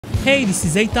Hey, this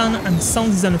is Eitan, I'm a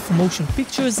sound designer for motion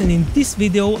pictures, and in this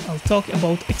video I'll talk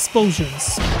about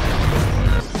explosions.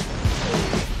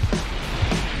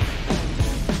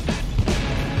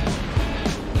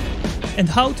 And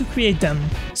how to create them.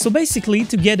 So basically,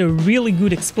 to get a really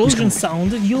good explosion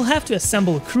sound, you'll have to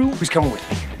assemble a crew,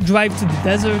 drive to the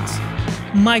desert,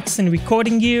 mics and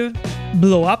recording gear,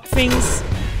 blow up things,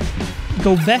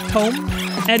 go back home,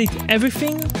 edit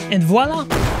everything, and voila!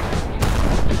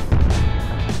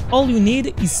 All you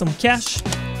need is some cash,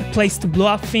 a place to blow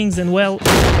up things, and well,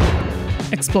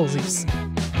 explosives.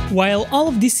 While all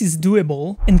of this is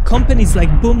doable, and companies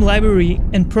like Boom Library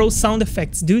and Pro Sound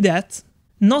Effects do that,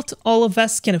 not all of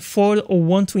us can afford or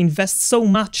want to invest so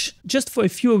much just for a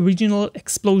few original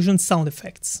explosion sound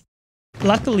effects.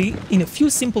 Luckily, in a few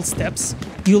simple steps,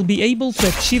 you'll be able to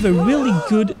achieve a really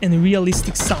good and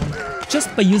realistic sound,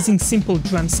 just by using simple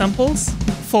drum samples,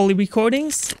 Foley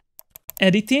recordings,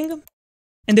 editing,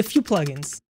 and a few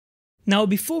plugins. Now,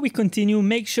 before we continue,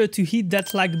 make sure to hit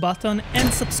that like button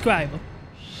and subscribe.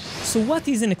 So what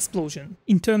is an explosion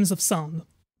in terms of sound?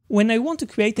 When I want to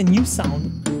create a new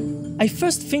sound, I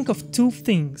first think of two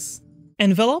things: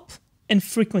 envelope and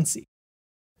frequency.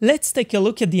 Let's take a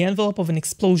look at the envelope of an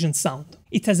explosion sound.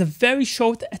 It has a very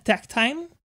short attack time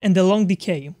and a long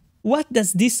decay. What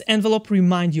does this envelope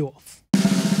remind you of?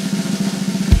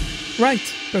 Right,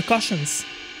 percussions.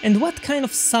 And what kind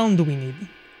of sound do we need?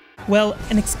 Well,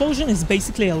 an explosion is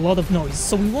basically a lot of noise,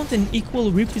 so we want an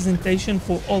equal representation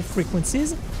for all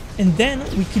frequencies, and then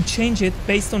we could change it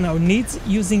based on our needs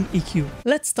using EQ.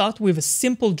 Let's start with a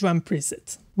simple drum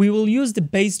preset. We will use the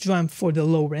bass drum for the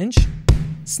low range,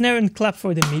 snare and clap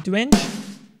for the mid range,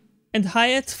 and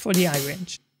hi-hat for the high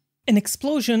range. An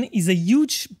explosion is a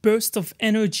huge burst of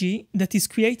energy that is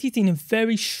created in a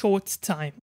very short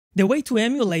time. The way to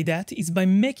emulate that is by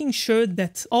making sure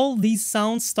that all these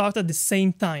sounds start at the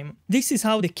same time. This is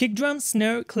how the kick drum,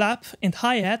 snare, clap, and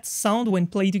hi-hat sound when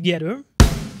played together.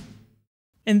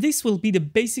 And this will be the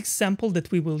basic sample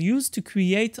that we will use to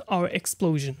create our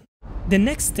explosion. The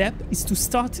next step is to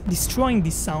start destroying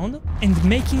this sound and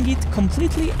making it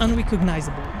completely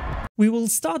unrecognizable. We will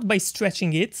start by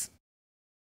stretching it,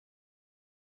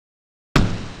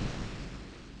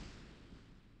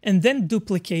 and then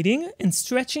duplicating and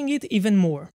stretching it even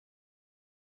more.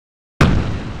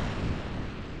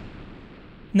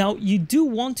 Now, you do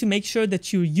want to make sure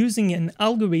that you're using an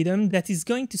algorithm that is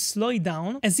going to slow it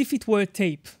down as if it were a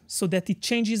tape, so that it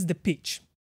changes the pitch.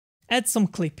 Add some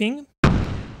clipping,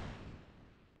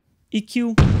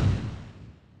 EQ,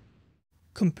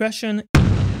 compression,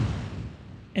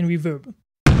 and reverb.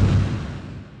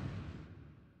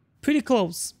 Pretty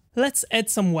close. Let's add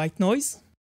some white noise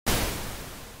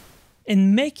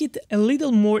and make it a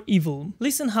little more evil.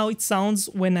 Listen how it sounds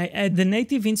when I add the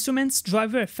Native Instruments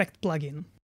Driver Effect plugin.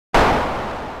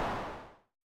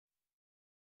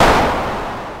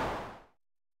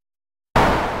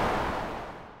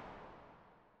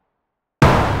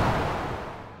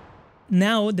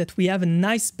 Now that we have a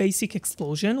nice basic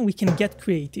explosion, we can get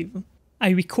creative. I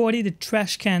recorded a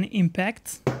trash can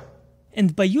impact,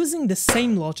 and by using the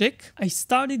same logic, I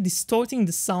started distorting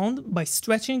the sound by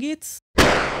stretching it,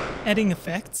 adding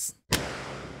effects,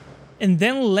 and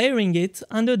then layering it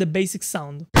under the basic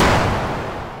sound.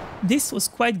 This was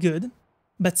quite good,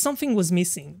 but something was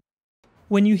missing.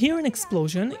 When you hear an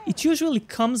explosion, it usually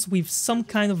comes with some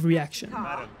kind of reaction.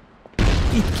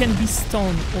 It can be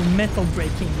stone or metal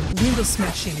breaking, window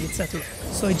smashing, etc.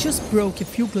 So I just broke a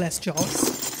few glass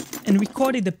jars and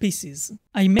recorded the pieces.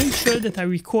 I made sure that I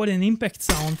record an impact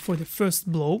sound for the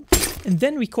first blow, and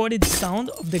then recorded the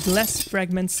sound of the glass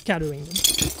fragments scattering.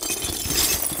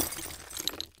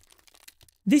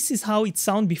 This is how it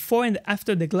sounds before and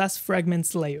after the glass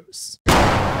fragments layers.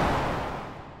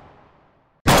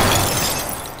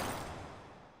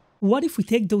 What if we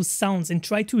take those sounds and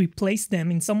try to replace them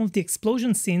in some of the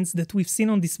explosion scenes that we've seen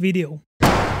on this video?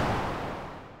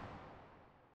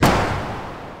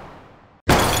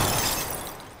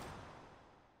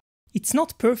 It's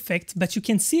not perfect, but you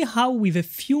can see how with a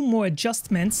few more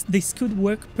adjustments this could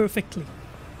work perfectly.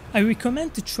 I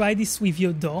recommend to try this with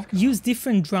your DAW, use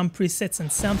different drum presets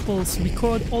and samples,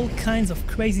 record all kinds of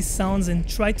crazy sounds and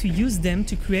try to use them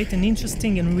to create an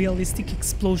interesting and realistic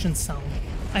explosion sound.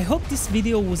 I hope this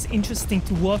video was interesting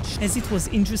to watch as it was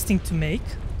interesting to make,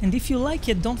 and if you like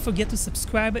it, don't forget to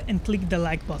subscribe and click the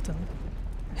like button.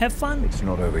 Have fun! It's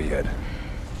not over yet.